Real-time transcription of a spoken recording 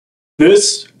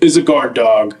This is a guard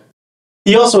dog.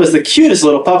 He also has the cutest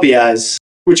little puppy eyes,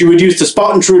 which you would use to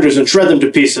spot intruders and shred them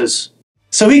to pieces.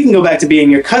 So he can go back to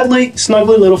being your cuddly,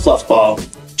 snuggly little fluff ball.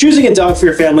 Choosing a dog for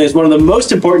your family is one of the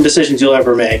most important decisions you'll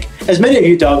ever make, as many of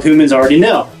you dog humans already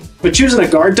know. But choosing a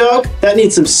guard dog, that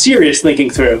needs some serious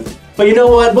thinking through. But you know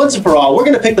what, once and for all, we're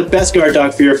going to pick the best guard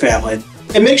dog for your family.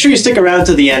 And make sure you stick around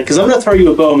to the end, because I'm going to throw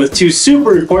you a bone with two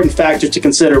super important factors to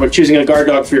consider when choosing a guard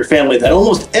dog for your family that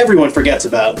almost everyone forgets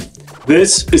about.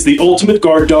 This is the ultimate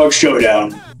guard dog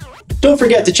showdown. Don't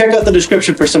forget to check out the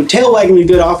description for some tail-waggingly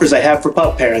good offers I have for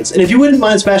pup parents, and if you wouldn't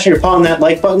mind smashing your paw on that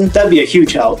like button, that'd be a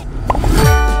huge help.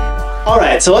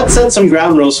 Alright, so let's set some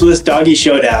ground rules for this doggy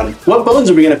showdown. What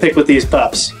bones are we going to pick with these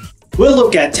pups? We'll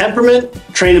look at temperament,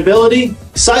 trainability,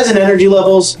 size and energy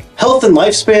levels, health and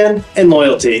lifespan, and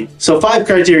loyalty. So 5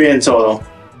 criteria in total.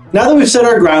 Now that we've set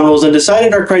our ground rules and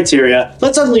decided our criteria,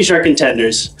 let's unleash our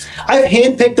contenders. I've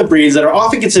handpicked the breeds that are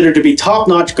often considered to be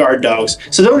top-notch guard dogs,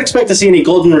 so don't expect to see any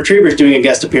golden retrievers doing a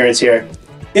guest appearance here.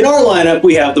 In our lineup,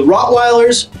 we have the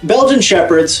Rottweilers, Belgian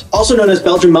Shepherds, also known as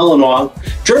Belgian Malinois,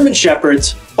 German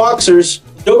Shepherds, Boxers,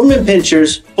 Doberman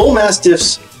Pinschers, Bull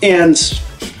Mastiffs, and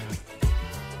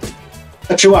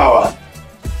a Chihuahua.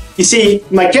 You see,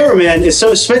 my cameraman is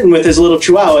so smitten with his little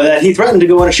Chihuahua that he threatened to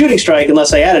go on a shooting strike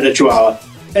unless I added a Chihuahua.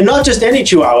 And not just any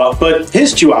Chihuahua, but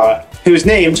his Chihuahua, who is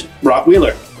named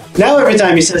Rottweiler. Now every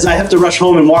time he says I have to rush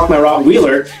home and walk my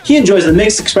Rottweiler, he enjoys the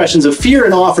mixed expressions of fear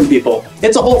and awe from people.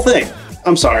 It's a whole thing.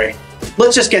 I'm sorry.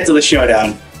 Let's just get to the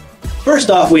showdown. First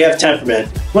off, we have temperament.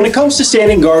 When it comes to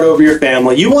standing guard over your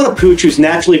family, you want a pooch who's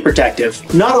naturally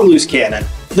protective, not a loose cannon.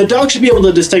 The dog should be able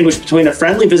to distinguish between a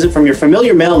friendly visit from your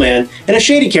familiar mailman and a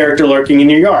shady character lurking in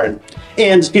your yard.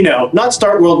 And, you know, not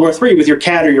start World War III with your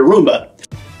cat or your Roomba.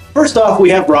 First off, we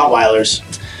have Rottweilers.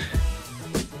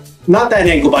 Not that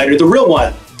ankle biter, the real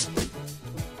one.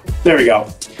 There we go.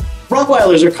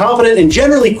 Rottweilers are confident and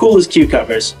generally cool as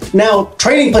cucumbers. Now,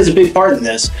 training plays a big part in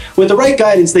this. With the right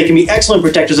guidance, they can be excellent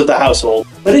protectors of the household.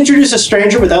 But introduce a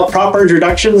stranger without proper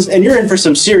introductions, and you're in for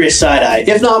some serious side-eye,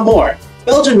 if not more.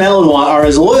 Belgian Malinois are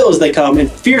as loyal as they come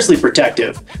and fiercely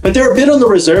protective, but they're a bit on the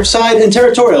reserve side and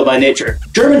territorial by nature.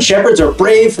 German Shepherds are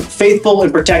brave, faithful,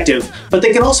 and protective, but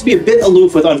they can also be a bit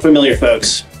aloof with unfamiliar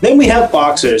folks. Then we have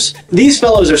Boxers. These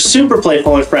fellows are super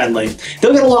playful and friendly.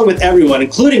 They'll get along with everyone,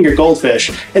 including your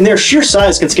goldfish, and their sheer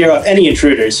size can scare off any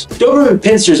intruders. Doberman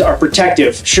Pinschers are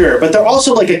protective, sure, but they're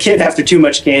also like a kid after too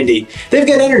much candy. They've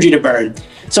got energy to burn.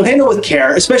 So handle with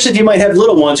care, especially if you might have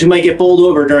little ones who might get bowled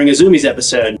over during a Zoomies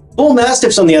episode. Bull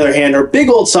Mastiffs, on the other hand, are big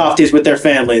old softies with their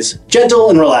families, gentle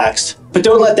and relaxed. But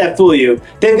don't let that fool you,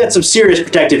 they've got some serious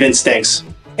protective instincts.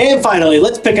 And finally,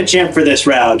 let's pick a champ for this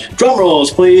round. Drum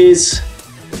rolls, please.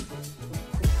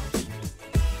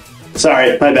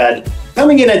 Sorry, my bad.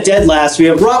 Coming in at dead last, we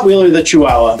have Rottweiler the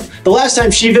Chihuahua. The last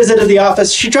time she visited the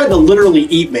office, she tried to literally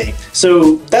eat me.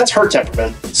 So that's her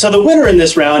temperament. So the winner in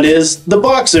this round is the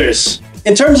Boxers.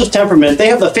 In terms of temperament, they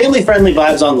have the family-friendly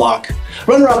vibes on lock.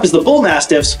 Runner-up is the Bull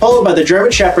Mastiffs, followed by the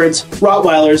German Shepherds,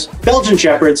 Rottweilers, Belgian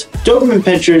Shepherds, Doberman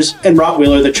Pinschers, and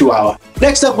Rottweiler the Chihuahua.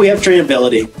 Next up, we have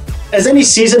trainability. As any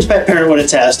seasoned pet parent would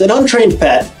attest, an untrained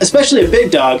pet, especially a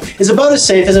big dog, is about as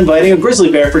safe as inviting a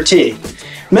grizzly bear for tea.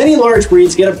 Many large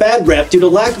breeds get a bad rep due to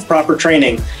lack of proper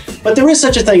training, but there is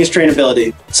such a thing as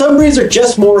trainability. Some breeds are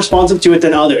just more responsive to it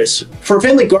than others. For a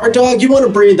family guard dog, you want a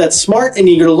breed that's smart and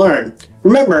eager to learn.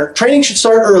 Remember, training should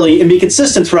start early and be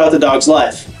consistent throughout the dog's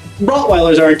life.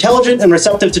 Rottweilers are intelligent and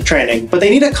receptive to training, but they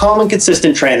need a calm and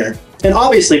consistent trainer. And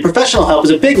obviously, professional help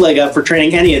is a big leg up for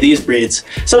training any of these breeds.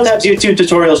 Sometimes YouTube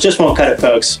tutorials just won't cut it,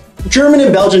 folks. German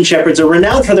and Belgian Shepherds are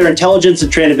renowned for their intelligence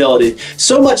and trainability,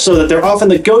 so much so that they're often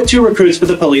the go-to recruits for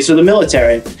the police or the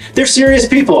military. They're serious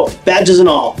people, badges and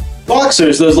all.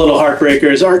 Boxers, those little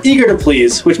heartbreakers, are eager to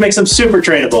please, which makes them super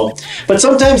trainable, but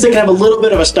sometimes they can have a little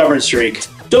bit of a stubborn streak.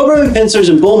 Doberman Pinschers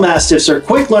and Bull Mastiffs are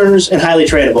quick learners and highly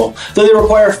trainable, though they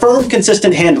require firm,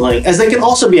 consistent handling, as they can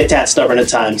also be a tad stubborn at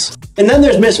times. And then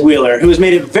there's Miss Wheeler, who has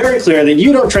made it very clear that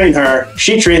you don't train her,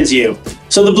 she trains you.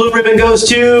 So the blue ribbon goes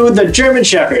to the German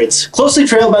Shepherds, closely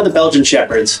trailed by the Belgian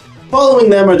Shepherds. Following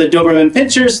them are the Doberman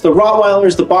Pinschers, the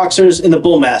Rottweilers, the Boxers, and the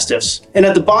Bull Mastiffs. And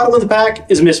at the bottom of the pack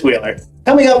is Miss Wheeler.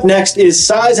 Coming up next is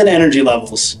size and energy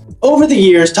levels. Over the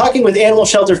years, talking with animal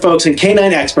shelter folks and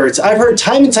canine experts, I've heard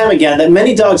time and time again that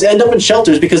many dogs end up in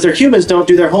shelters because their humans don't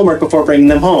do their homework before bringing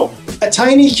them home. A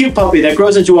tiny, cute puppy that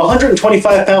grows into a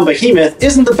 125-pound behemoth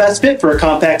isn't the best fit for a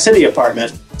compact city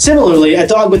apartment. Similarly, a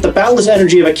dog with the boundless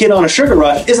energy of a kid on a sugar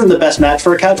rush isn't the best match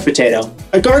for a couch potato.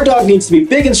 A guard dog needs to be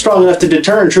big and strong enough to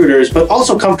deter intruders, but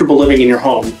also comfortable living in your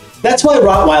home. That's why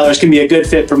Rottweilers can be a good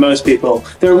fit for most people.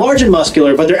 They're large and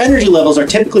muscular, but their energy levels are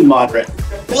typically moderate.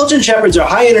 Belgian Shepherds are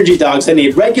high-energy dogs that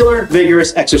need regular,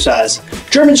 vigorous exercise.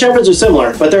 German Shepherds are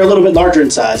similar, but they're a little bit larger in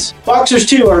size. Boxers,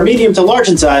 too, are medium to large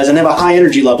in size and have a high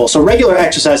energy level, so regular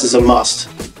exercise is a must.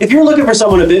 If you're looking for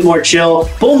someone a bit more chill,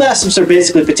 Bull Mastiffs are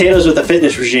basically potatoes with a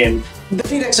fitness regime.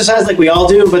 They need exercise like we all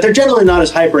do, but they're generally not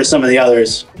as hyper as some of the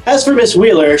others. As for Miss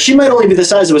Wheeler, she might only be the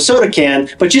size of a soda can,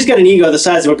 but she's got an ego the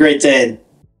size of a Great Dane.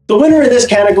 The winner in this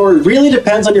category really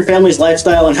depends on your family's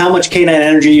lifestyle and how much canine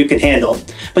energy you can handle.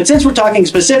 But since we're talking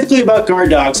specifically about guard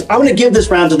dogs, I'm going to give this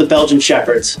round to the Belgian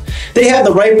Shepherds. They have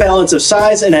the right balance of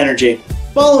size and energy.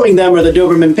 Following them are the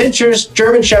Doberman Pinschers,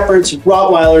 German Shepherds,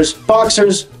 Rottweilers,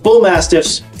 Boxers, Bull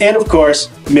Mastiffs, and of course,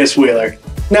 Miss Wheeler.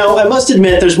 Now, I must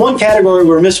admit, there's one category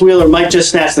where Miss Wheeler might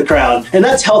just snatch the crown, and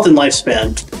that's health and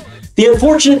lifespan. The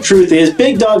unfortunate truth is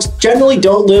big dogs generally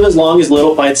don't live as long as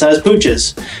little bite-sized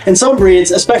pooches, and some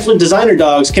breeds, especially designer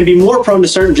dogs, can be more prone to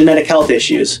certain genetic health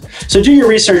issues, so do your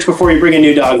research before you bring a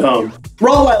new dog home.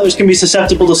 Rottweilers can be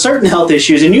susceptible to certain health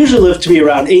issues and usually live to be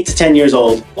around 8 to 10 years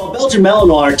old, while Belgian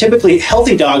Malinois are typically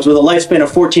healthy dogs with a lifespan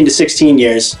of 14 to 16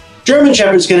 years. German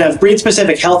Shepherds can have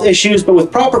breed-specific health issues, but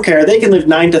with proper care they can live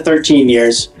 9 to 13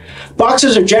 years.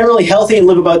 Boxers are generally healthy and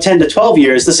live about 10 to 12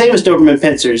 years, the same as Doberman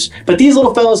Pinschers, but these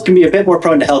little fellows can be a bit more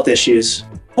prone to health issues.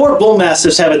 Poor Bull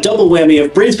Mastiffs have a double whammy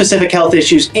of breed-specific health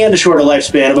issues and a shorter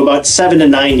lifespan of about 7 to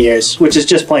 9 years, which is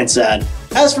just plain sad.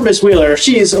 As for Miss Wheeler,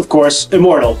 she's, of course,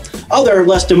 immortal. Other,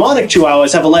 less demonic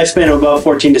Chihuahuas have a lifespan of about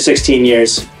 14 to 16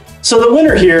 years. So the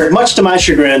winner here, much to my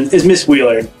chagrin, is Miss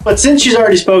Wheeler. But since she's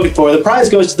already spoken for, the prize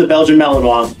goes to the Belgian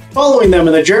Malinois. Following them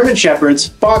are the German Shepherds,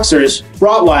 Boxers,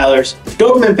 Rottweilers,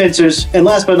 Doberman Pinschers, and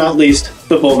last but not least,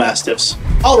 the Bull Mastiffs.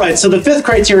 Alright, so the fifth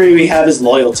criteria we have is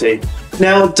loyalty.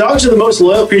 Now, dogs are the most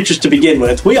loyal creatures to begin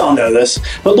with, we all know this,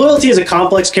 but loyalty is a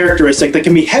complex characteristic that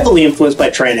can be heavily influenced by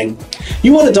training.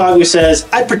 You want a dog who says,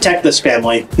 I'd protect this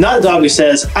family, not a dog who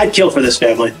says, I'd kill for this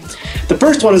family. The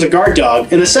first one is a guard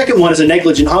dog, and the second one is a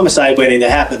negligent homicide waiting to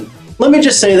happen. Let me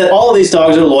just say that all of these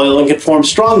dogs are loyal and can form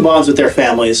strong bonds with their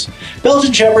families.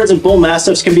 Belgian Shepherds and Bull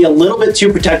Mastiffs can be a little bit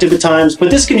too protective at times,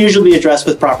 but this can usually be addressed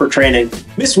with proper training.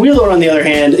 Miss Wheeler, on the other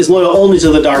hand, is loyal only to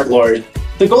the Dark Lord.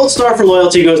 The gold star for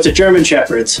loyalty goes to German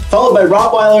Shepherds, followed by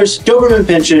Rottweilers, Doberman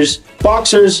Pinschers,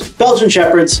 Boxers, Belgian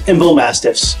Shepherds, and Bull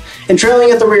Mastiffs. And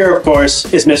trailing at the rear, of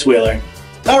course, is Miss Wheeler.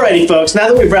 Alrighty folks, now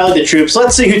that we've rallied the troops,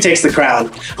 let's see who takes the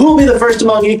crown. Who will be the first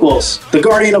among equals? The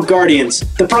guardian of guardians,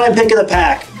 the prime pick of the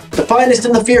pack, the finest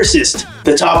and the fiercest,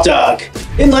 the top dog.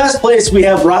 In last place, we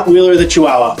have Rottweiler the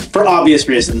Chihuahua, for obvious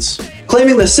reasons.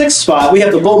 Claiming the sixth spot, we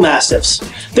have the Bull Mastiffs.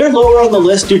 They're lower on the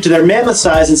list due to their mammoth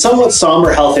size and somewhat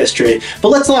somber health history, but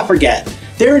let's not forget,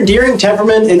 their endearing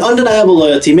temperament and undeniable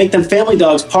loyalty make them family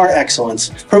dogs par excellence,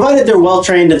 provided they're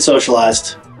well-trained and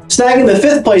socialized. Snagging the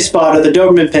fifth place spot are the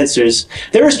Doberman Pinschers.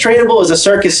 They're as trainable as a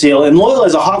circus seal and loyal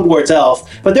as a Hogwarts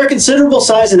elf, but their considerable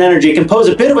size and energy can pose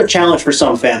a bit of a challenge for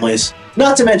some families,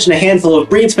 not to mention a handful of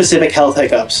breed-specific health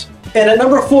hiccups. And at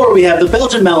number 4, we have the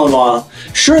Belgian Malinois.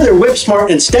 Sure, they're whip-smart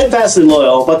and steadfastly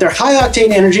loyal, but their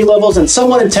high-octane energy levels and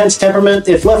somewhat intense temperament,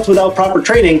 if left without proper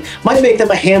training, might make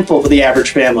them a handful for the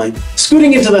average family.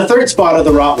 Scooting into the third spot are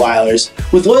the Rottweilers.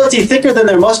 With loyalty thicker than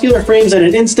their muscular frames and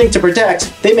an instinct to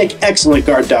protect, they make excellent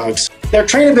guard dogs. Their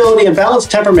trainability and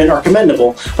balanced temperament are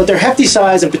commendable, but their hefty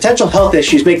size and potential health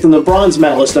issues make them the bronze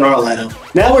medalist in our lineup.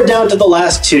 Now we're down to the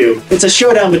last two. It's a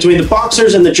showdown between the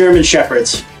Boxers and the German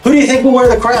Shepherds. Who do you think will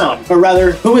wear the crown? Or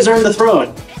rather, who has earned the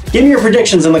throne? Give me your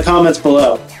predictions in the comments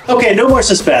below. Okay, no more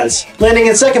suspense. Landing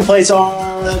in second place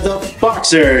are the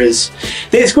Boxers.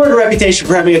 They've scored a reputation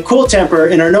for having a cool temper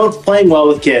and are known for playing well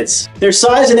with kids. Their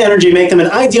size and energy make them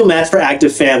an ideal match for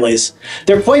active families.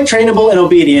 They're quite trainable and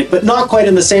obedient, but not quite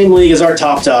in the same league as our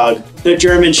top dog, the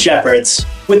German Shepherds.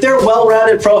 With their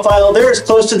well-rounded profile, they're as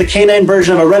close to the canine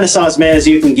version of a Renaissance man as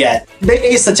you can get. They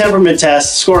ace the temperament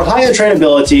test, score high on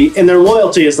trainability, and their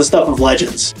loyalty is the stuff of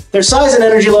legends. Their size and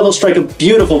energy levels strike a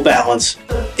beautiful balance.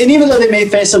 And even though they may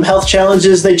face some health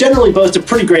challenges, they generally boast a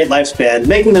pretty great lifespan,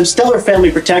 making them stellar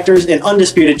family protectors and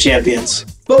undisputed champions.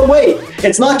 But wait,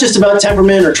 it's not just about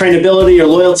temperament or trainability or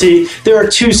loyalty. There are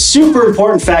two super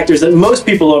important factors that most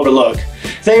people overlook.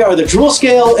 They are the drool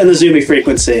scale and the Zoomy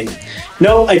frequency.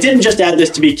 No, I didn't just add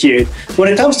this to be cute.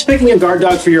 When it comes to picking a guard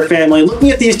dog for your family, looking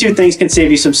at these two things can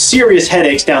save you some serious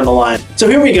headaches down the line. So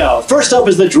here we go. First up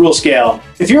is the drool scale.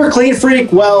 If you're a clean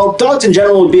freak, well, dogs in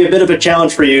general would be a bit of a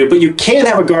challenge for you, but you can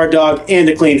have a guard dog and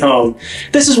a clean home.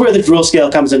 This is where the drool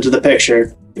scale comes into the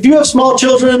picture. If you have small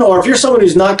children, or if you're someone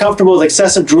who's not comfortable with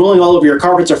excessive drooling all over your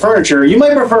carpets or furniture, you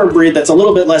might prefer a breed that's a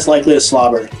little bit less likely to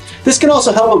slobber. This can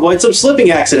also help avoid some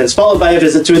slipping accidents, followed by a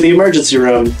visit to the emergency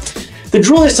room. The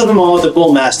drooliest of them all are the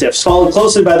bull mastiffs, followed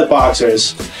closely by the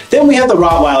boxers. Then we have the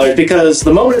Rottweilers, because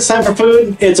the moment it's time for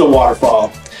food, it's a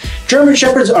waterfall. German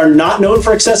Shepherds are not known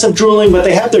for excessive drooling, but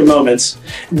they have their moments.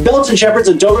 Belgian Shepherds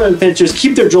and Doberman Pinschers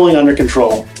keep their drooling under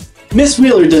control. Miss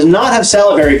Wheeler does not have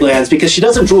salivary glands because she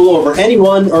doesn't drool over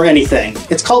anyone or anything.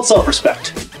 It's called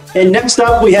self-respect. And next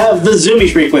up, we have the zoomy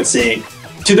frequency.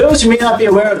 To those who may not be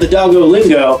aware of the doggo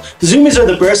lingo, zoomies are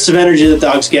the bursts of energy that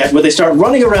dogs get where they start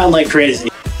running around like crazy.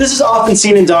 This is often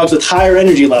seen in dogs with higher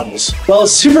energy levels. While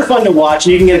it's super fun to watch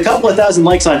and you can get a couple of thousand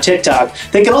likes on TikTok,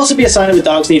 they can also be a sign of a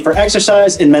dog's need for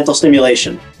exercise and mental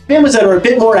stimulation. Families that are a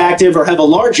bit more active or have a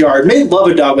large yard may love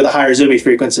a dog with a higher zoomy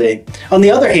frequency. On the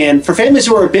other hand, for families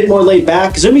who are a bit more laid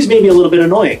back, zoomies may be a little bit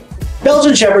annoying.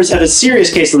 Belgian Shepherds have a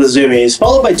serious case of the zoomies,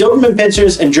 followed by Doberman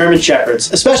Pinschers and German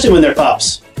Shepherds, especially when they're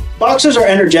pups. Boxers are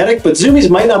energetic, but zoomies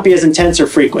might not be as intense or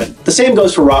frequent. The same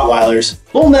goes for Rottweilers.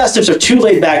 Bull Mastiffs are too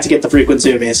laid back to get the frequent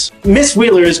zoomies. Miss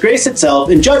Wheeler is grace itself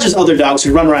and judges other dogs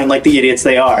who run around like the idiots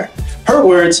they are. Her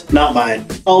words, not mine.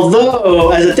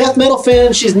 Although, as a death metal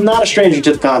fan, she's not a stranger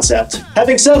to the concept.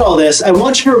 Having said all this, I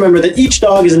want you to remember that each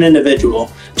dog is an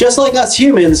individual. Just like us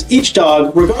humans, each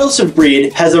dog, regardless of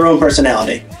breed, has their own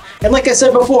personality. And like I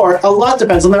said before, a lot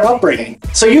depends on their upbringing.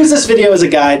 So use this video as a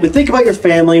guide, but think about your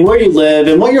family, where you live,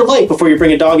 and what you're like before you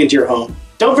bring a dog into your home.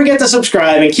 Don't forget to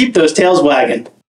subscribe and keep those tails wagging.